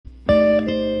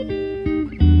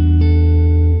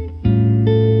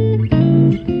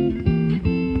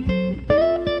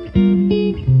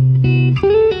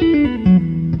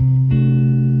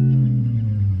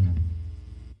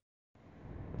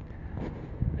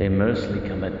They mostly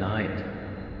come at night.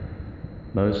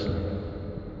 Mostly.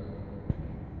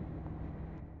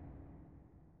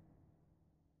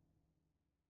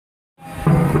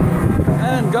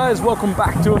 And guys, welcome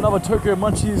back to another Tokyo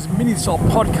Munchies mini stop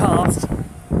podcast.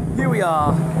 Here we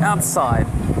are outside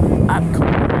at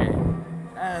Kobe,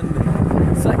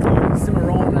 and Saki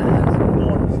Cimarron has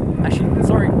not,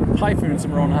 Typhoon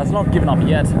Cimarron has not given up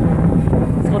yet.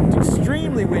 It's got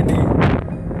extremely windy,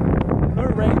 no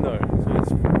rain though, so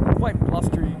it's quite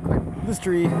blustery, quite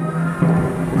blistery.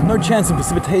 There's no chance of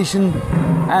precipitation,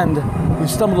 and we've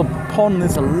stumbled upon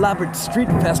this elaborate street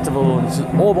festival, this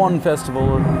Obon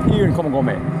festival here in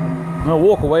Komagome. I'm going to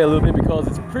walk away a little bit because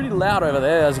it's pretty loud over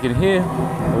there, as you can hear.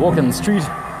 I walk in the street,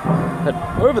 but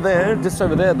over there, just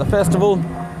over there at the festival,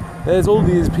 there's all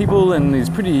these people and these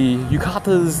pretty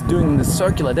yukatas doing this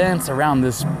circular dance around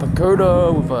this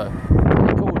pagoda with a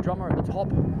cool drummer at the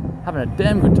top, having a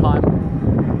damn good time.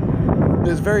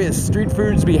 There's various street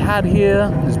foods to be had here.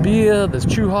 There's beer, there's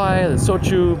chuhai, there's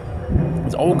sochu.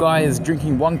 This old guy is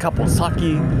drinking 1 cup of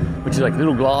sake, which is like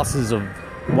little glasses of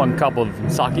 1 cup of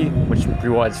sake, which is pretty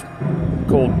why it's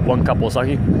called 1 cup of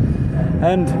sake.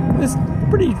 And this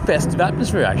pretty festive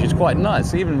atmosphere actually. It's quite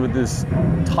nice. Even with this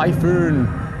typhoon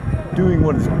doing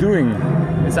what it's doing,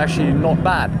 it's actually not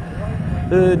bad.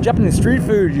 The Japanese street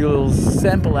food you'll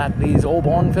sample at these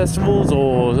Obon festivals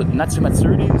or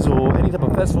Natsumatsuris or any type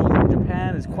of festival in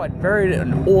Japan is quite varied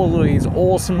and always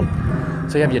awesome.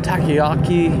 So you have your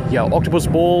takoyaki, your octopus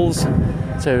balls.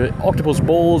 So octopus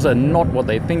balls are not what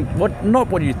you think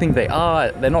they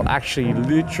are. They're not actually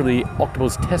literally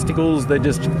octopus testicles. They're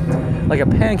just like a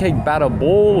pancake batter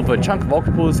ball with a chunk of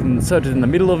octopus inserted in the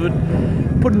middle of it,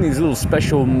 put in these little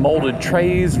special molded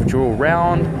trays which are all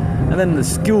round. And then the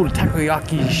skilled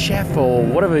takoyaki chef, or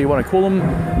whatever you want to call them,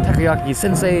 takoyaki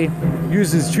sensei,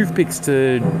 uses toothpicks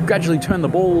to gradually turn the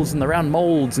balls in the round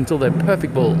molds until they're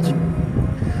perfect balls.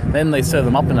 Then they serve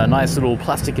them up in a nice little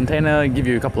plastic container, give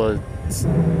you a couple of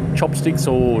chopsticks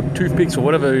or toothpicks or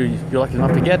whatever you're lucky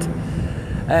enough to get.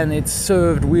 And it's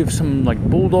served with some like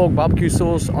bulldog barbecue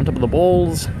sauce on top of the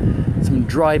balls, some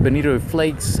dry bonito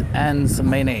flakes, and some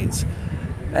mayonnaise.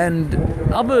 And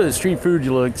other street food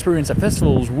you'll experience at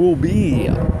festivals will be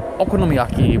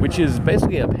okonomiyaki, which is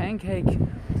basically a pancake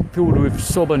filled with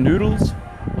soba noodles,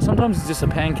 or sometimes it's just a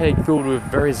pancake filled with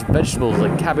various vegetables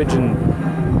like cabbage and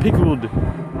pickled,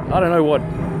 I don't know what.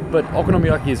 But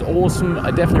okonomiyaki is awesome.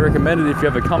 I definitely recommend it if you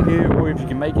ever come here, or if you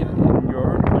can make it in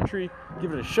your own country,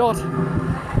 give it a shot.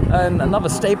 And another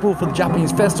staple for the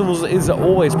Japanese festivals is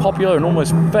always popular and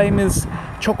almost famous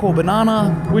choco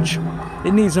banana, which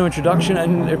it needs no introduction,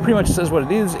 and it pretty much says what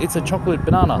it is. It's a chocolate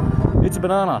banana. It's a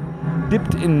banana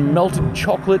dipped in melted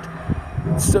chocolate,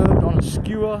 served on a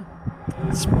skewer,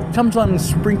 sometimes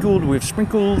sprinkled with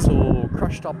sprinkles or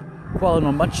crushed up Kuala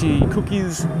no Mochi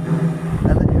cookies.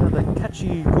 And then you have the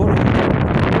kachigori.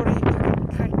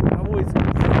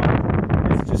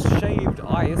 It's just shaved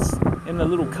ice in a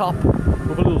little cup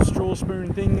with a little straw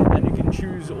spoon thing, and you can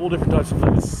choose all different types of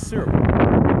flavors syrup.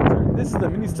 So this is the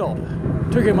mini stop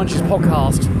Tokyo Munchies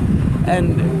podcast,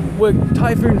 and we're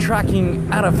typhoon tracking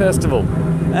at a festival.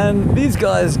 And these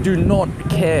guys do not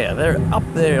care. They're up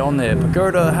there on their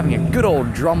pagoda having a good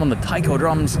old drum on the taiko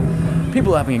drums.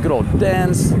 People are having a good old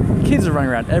dance. Kids are running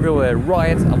around everywhere,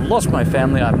 riot. I've lost my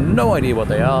family. I have no idea what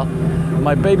they are.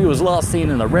 My baby was last seen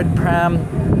in a red pram.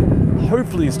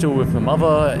 Hopefully still with her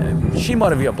mother. She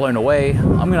might have got blown away.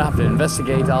 I'm going to have to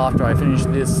investigate after I finish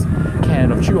this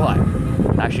can of chuhai.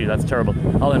 Actually, that's terrible.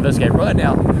 I'll investigate right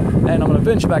now. And I'm going to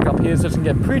venture back up here so it's going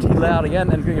to get pretty loud again,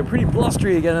 and it's going to get pretty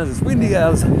blustery again as it's windy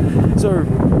as. So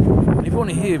if you want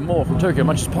to hear more from Tokyo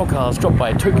Munchies podcast, drop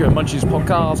by Tokyo Munchies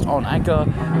podcast on Anchor,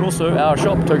 and also our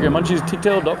shop,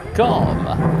 TokyoMunchiesTikTok.com.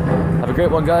 Have a great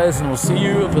one, guys, and we'll see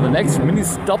you for the next mini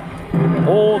stop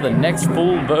or the next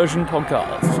full version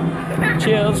podcast.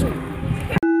 Cheers.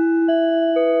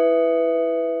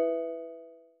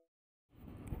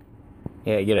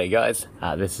 Yeah, g'day guys.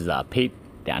 This is Pete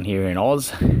down here in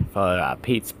Oz for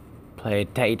Pete's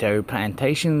Potato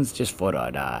Plantations. Just thought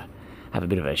I'd have a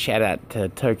bit of a shout out to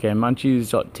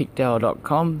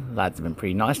TokyoMunchies.TikTok.com. Lads have been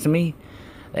pretty nice to me.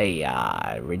 They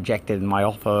rejected my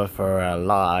offer for a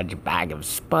large bag of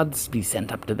spuds to be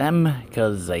sent up to them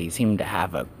because they seem to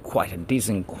have quite a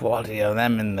decent quality of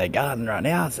them in their garden right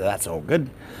now, so that's all good.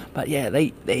 But yeah,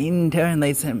 they in turn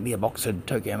they sent me a box of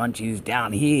Tokyo Munchies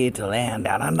down here to land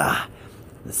down under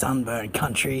the sunburned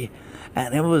country,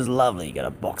 and it was lovely. Got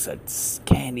a box of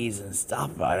candies and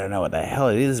stuff. I don't know what the hell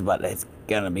it is, but it's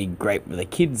gonna be great with the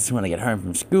kids when they get home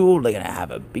from school. They're gonna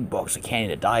have a big box of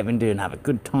candy to dive into and have a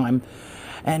good time.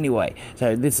 Anyway,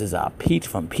 so this is Pete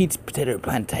from Pete's Potato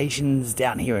Plantations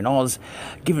down here in Oz,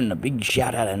 giving a big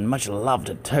shout out and much love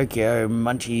to Tokyo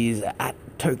Munchies at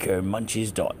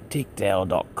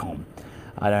tokyomunchies.tickdale.com.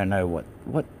 I don't know what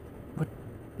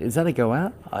is that a go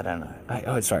out? I don't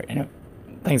know. Sorry. Anyway,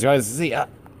 thanks guys. See ya.